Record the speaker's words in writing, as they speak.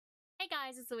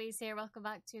guys, it's Louise here. Welcome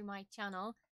back to my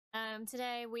channel.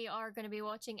 Today we are going to be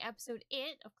watching episode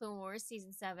 8 of Clone Wars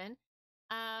season 7.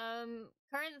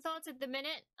 Current thoughts at the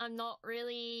minute, I'm not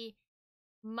really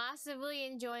massively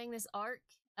enjoying this arc.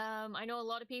 I know a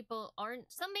lot of people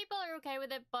aren't. Some people are okay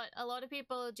with it, but a lot of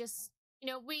people just, you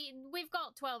know, we've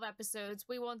got 12 episodes.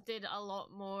 We wanted a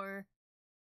lot more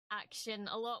action,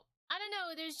 I don't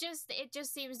know, it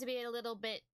just seems to be a little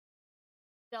bit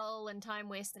dull and time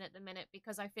wasting at the minute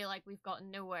because I feel like we've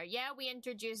gotten nowhere. Yeah, we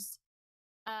introduced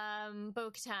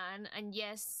Bo-Katan, and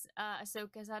yes,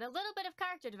 Ahsoka's had a little bit of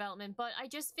character development, but I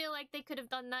just feel like they could have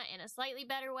done that in a slightly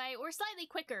better way or slightly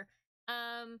quicker.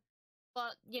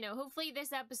 But you know, hopefully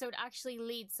this episode actually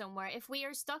leads somewhere. If we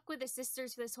are stuck with the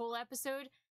sisters for this whole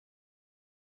episode,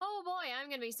 oh boy, I'm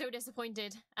gonna be so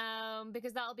disappointed.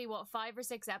 Because that'll be what, 5 or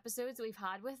 6 episodes we've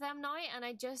had with them now, and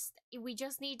we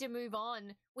just need to move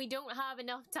on. We don't have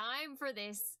enough time for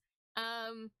this.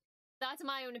 That's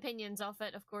my own opinions of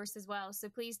it, of course, as well. So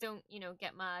please don't, you know,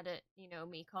 get mad at, you know,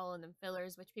 me calling them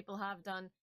fillers, which people have done.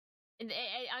 And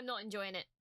I'm not enjoying it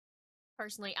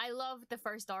personally. I love the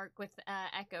first arc with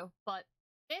Echo, but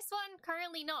this one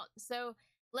currently not. So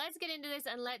let's get into this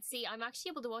and let's see. I'm actually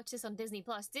able to watch this on Disney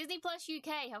Plus. Disney Plus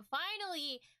UK have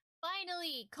finally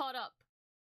caught up.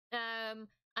 And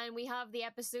we have the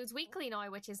episodes weekly now,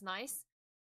 which is nice.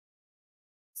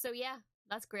 So yeah,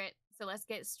 that's great. So let's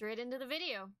get straight into the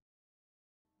video.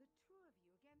 The two of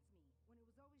you against me when it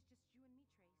was always just you and me,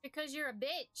 Trace. Because you're a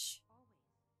bitch. Always.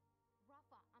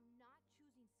 Rafa, I'm not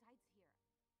choosing sides here.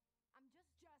 I'm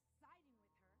just siding with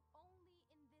her. Only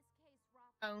in this case,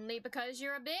 Rafa. Only because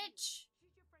you're a bitch.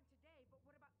 She's your friend today, but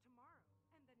what about tomorrow?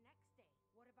 And the next day?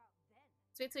 What about then?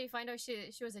 So wait till you find out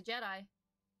she was a Jedi.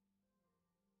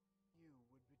 You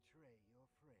would betray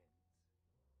your friends.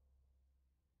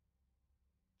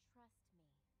 Trust me.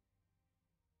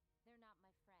 They're not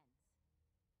my friends.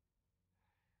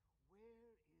 Where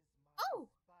is my Oh!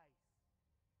 spice?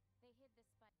 They hid the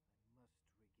spice. I must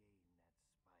regain that spice.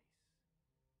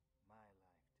 My life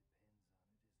depends on it as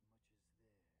much as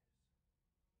theirs.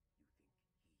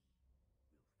 You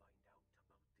think he will find out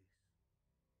about this?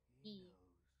 He knows.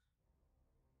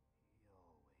 He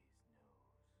always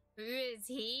knows. Who is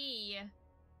he?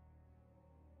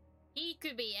 He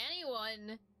could be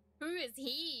anyone. Who is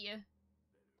he? Better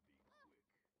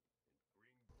be quick and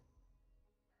bring.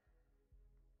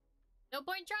 No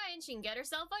point trying. She can get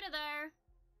herself out of there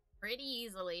pretty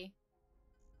easily.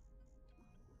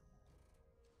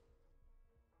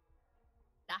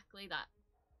 Exactly that.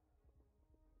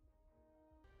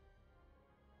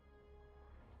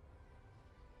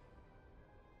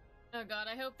 Oh god,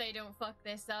 I hope they don't fuck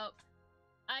this up.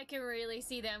 I can really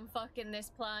see them fucking this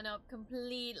plan up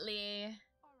completely. All right.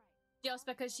 Just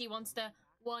because she wants to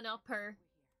one-up her.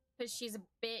 Because she's a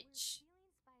We're bitch. stealing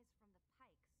spies from the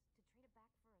Pikes to trade it back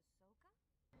for Ahsoka?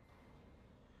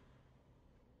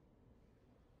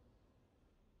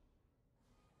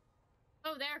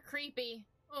 Oh, they're creepy.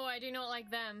 Oh, I do not like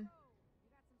them. So, you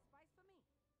got some spice for me?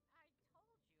 I told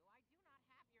you, I do not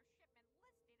have your shipment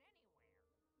listed anywhere.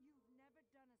 You've never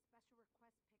done a special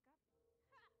request pickup?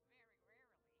 Ha! Very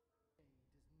rarely. It does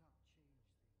not change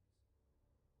things.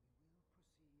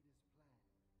 We will proceed as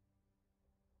planned.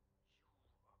 You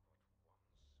are but one small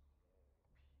piece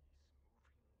moving in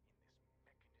this mechanism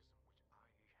which I have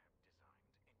designed, and yet when you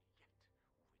falter,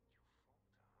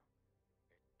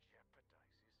 it jeopardizes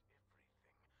everything.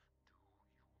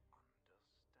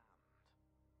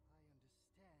 Do you understand? I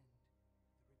understand.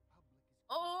 The Republic is.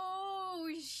 Oh,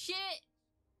 shit.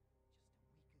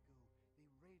 Just a week ago,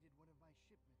 they raided one of my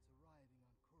shipments arriving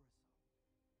on Coruscant.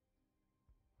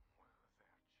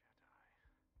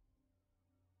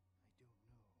 Were there Jedi? I don't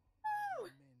know. None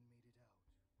of my men made it out.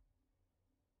 Well, then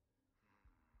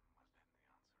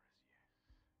the answer is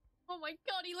yes. Oh my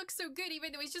god, he looks so good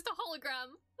even though he's just a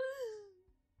hologram.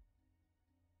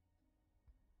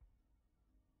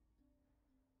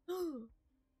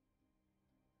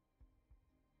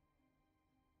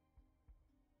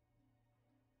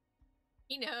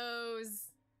 He knows. I have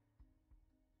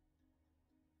things to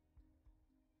attend to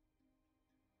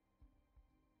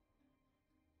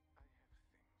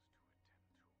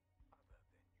other than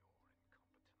your incompetence. Make sure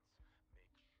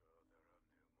there are no more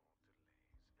delays,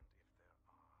 and if there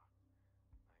are, I am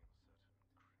certain Crimson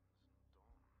Dawn would love the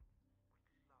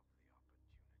opportunity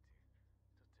to take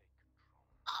control of the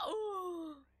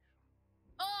Oh, operation.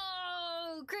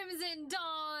 oh, Crimson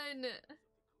Dawn. Of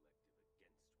the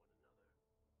collective against one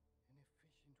another. An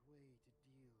efficient way to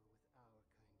deal with our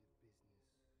kind of business.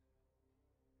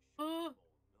 Oh.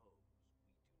 Paul knows we do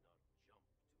not jump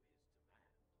to his demand.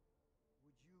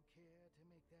 Would you care to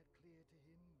make that clear to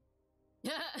him?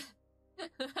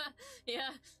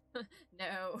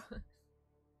 no. The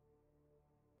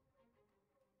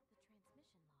transmission log.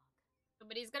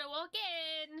 Somebody's gonna walk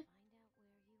in. Find out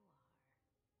where you are.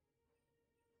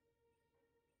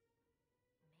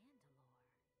 Mandalore.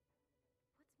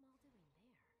 What's Maul doing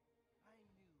there? I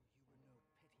knew you were no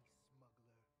petty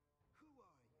smuggler. Who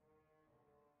are you?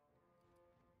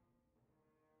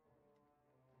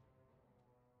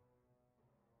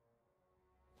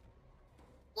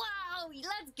 Wow,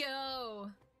 let's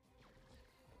go. A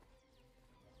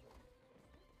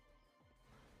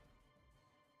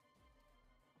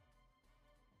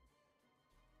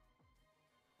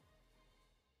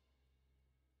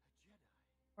Jedi.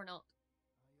 Or not.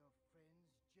 Are your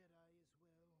friends Jedi as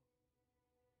well?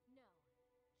 No,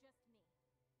 just me.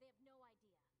 They have no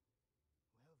idea.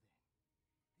 Well then,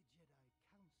 the Jedi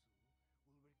Council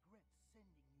will regret sending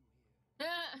you here.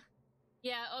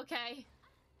 Yeah, okay.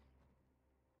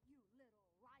 You little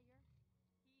liar.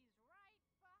 He's right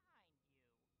behind you.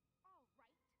 All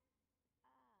right.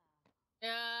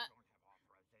 Yeah. You don't have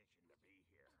authorization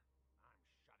to be here. I'm shutting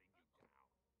you down.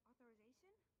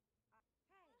 Authorization?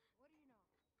 Hey, what do you know?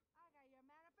 I got your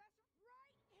manifest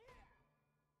right here.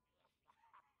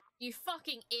 You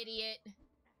fucking idiot. Yes,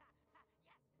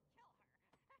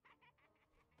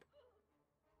 kill her.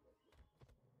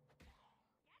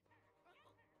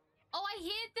 Oh, I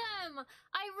hate them!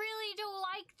 I really don't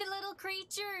like the little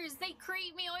creatures! They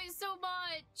creep me out so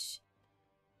much!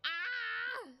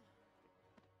 Ah!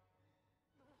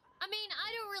 I mean,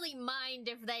 I don't really mind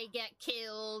if they get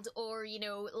killed or, you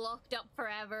know, locked up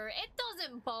forever. It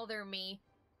doesn't bother me.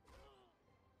 Look,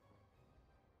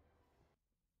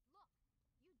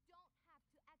 you don't have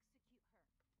to execute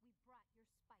her. We brought your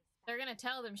spice back. They're gonna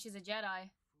tell them she's a Jedi.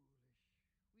 Foolish.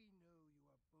 We know you are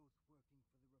both working for the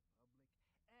Republic and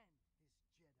this Jedi. Jedi.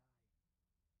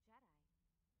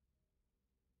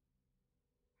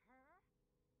 Her?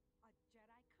 A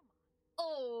Jedi? Come on.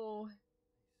 Oh. I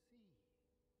see.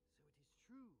 So it is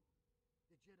true.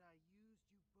 The Jedi used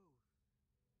you both.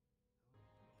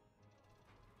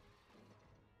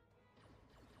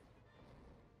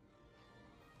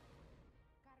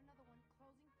 Got another one.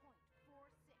 Closing point.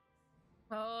 4-6.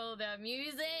 Oh, the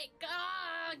music!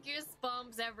 Ah!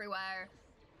 Goosebumps everywhere.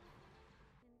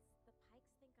 Since the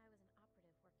Pikes think I was an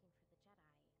operative working for the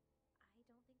Jedi, I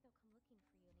don't think they'll come looking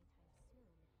for you anytime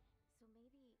soon. So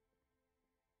maybe...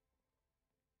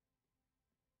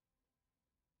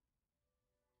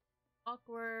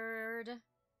 Awkward.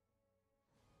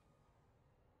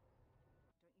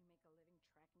 Don't you make a living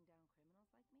tracking down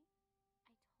criminals like me?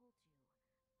 I told you, I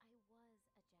was a Jedi.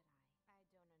 I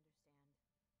don't understand.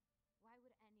 Why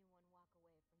would anyone walk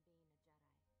away from being a Jedi?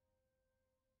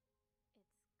 It's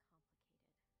complicated.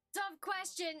 Tough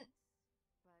question! But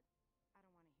I don't want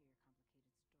to hear your complicated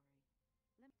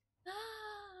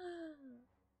story.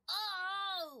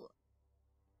 Oh!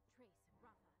 Trace,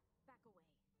 Rafa, back away.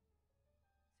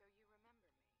 So you remember me?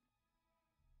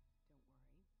 Don't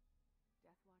worry. Death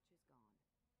Watch is gone.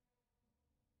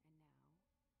 And now,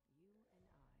 you and I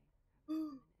have a common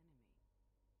enemy.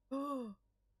 Oh.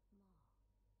 Maul.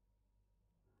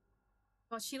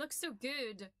 God, she looks so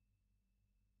good.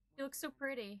 She looks so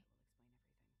pretty.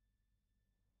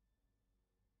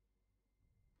 Will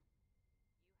explain everything.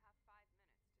 You have 5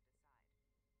 minutes to decide.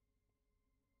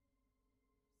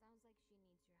 Sounds like she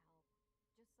needs your help,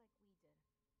 just like we did.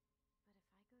 But if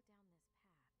I go down this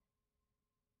path,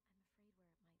 I'm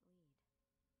afraid where it might lead.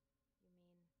 You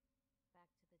mean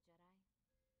back to the Jedi?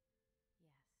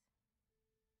 Yes.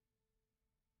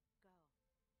 Go.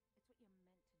 It's what you're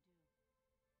meant to do.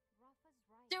 Rafa's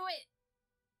right. Do it!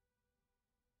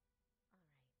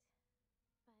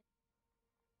 All right.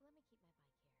 But let me keep my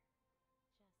bike here, just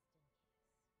in case.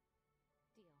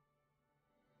 Deal.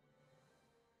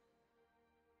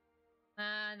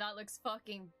 Man, that looks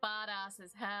fucking badass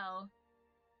as hell.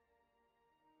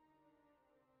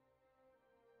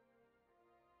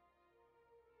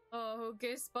 Oh,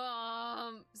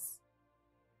 goosebumps.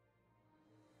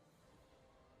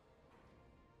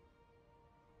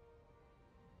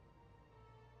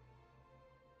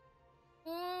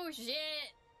 Oh,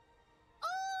 shit.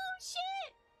 Oh,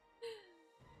 shit.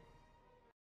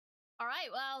 All right,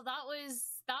 well, that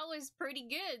was pretty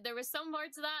good. There was some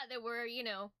parts of that were, you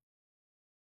know,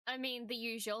 I mean, the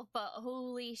usual, but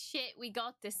holy shit, we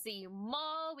got to see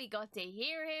Maul, we got to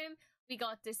hear him, we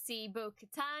got to see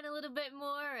Bo-Katan a little bit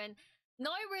more, and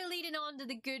now we're leading on to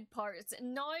the good parts.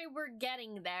 Now we're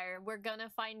getting there. We're gonna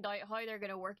find out how they're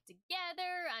gonna work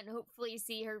together and hopefully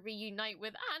see her reunite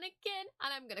with Anakin,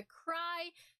 and I'm gonna cry.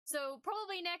 So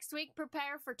probably next week,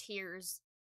 prepare for tears.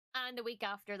 And the week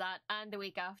after that, and the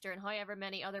week after, and however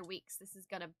many other weeks this is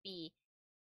gonna be.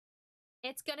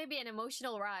 it's gonna be an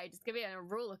emotional ride. It's gonna be a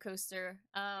roller coaster.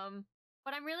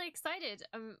 But I'm really excited.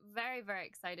 I'm very, very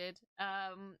excited.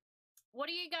 What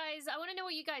do you guys? I want to know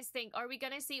what you guys think. Are we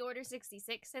gonna see Order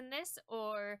 66 in this,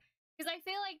 or because I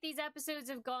feel like these episodes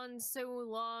have gone so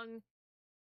long,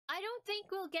 I don't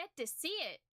think we'll get to see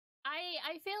it.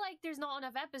 I feel like there's not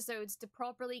enough episodes to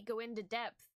properly go into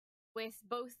depth with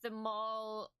both the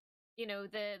Maul, you know,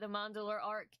 the Mandalore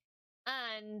arc,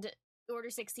 and Order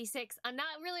 66, and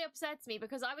that really upsets me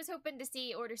because I was hoping to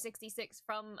see Order 66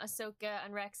 from Ahsoka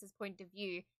and Rex's point of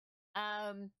view.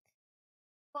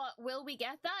 But will we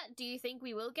get that? Do you think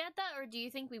we will get that, or do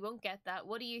you think we won't get that?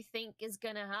 What do you think is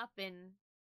gonna happen?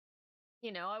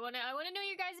 You know, I wanna know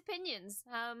your guys' opinions.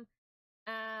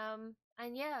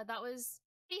 And yeah, that was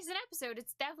a decent episode.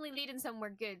 It's definitely leading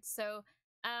somewhere good. So,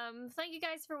 thank you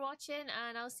guys for watching,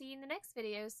 and I'll see you in the next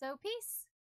video. So, peace.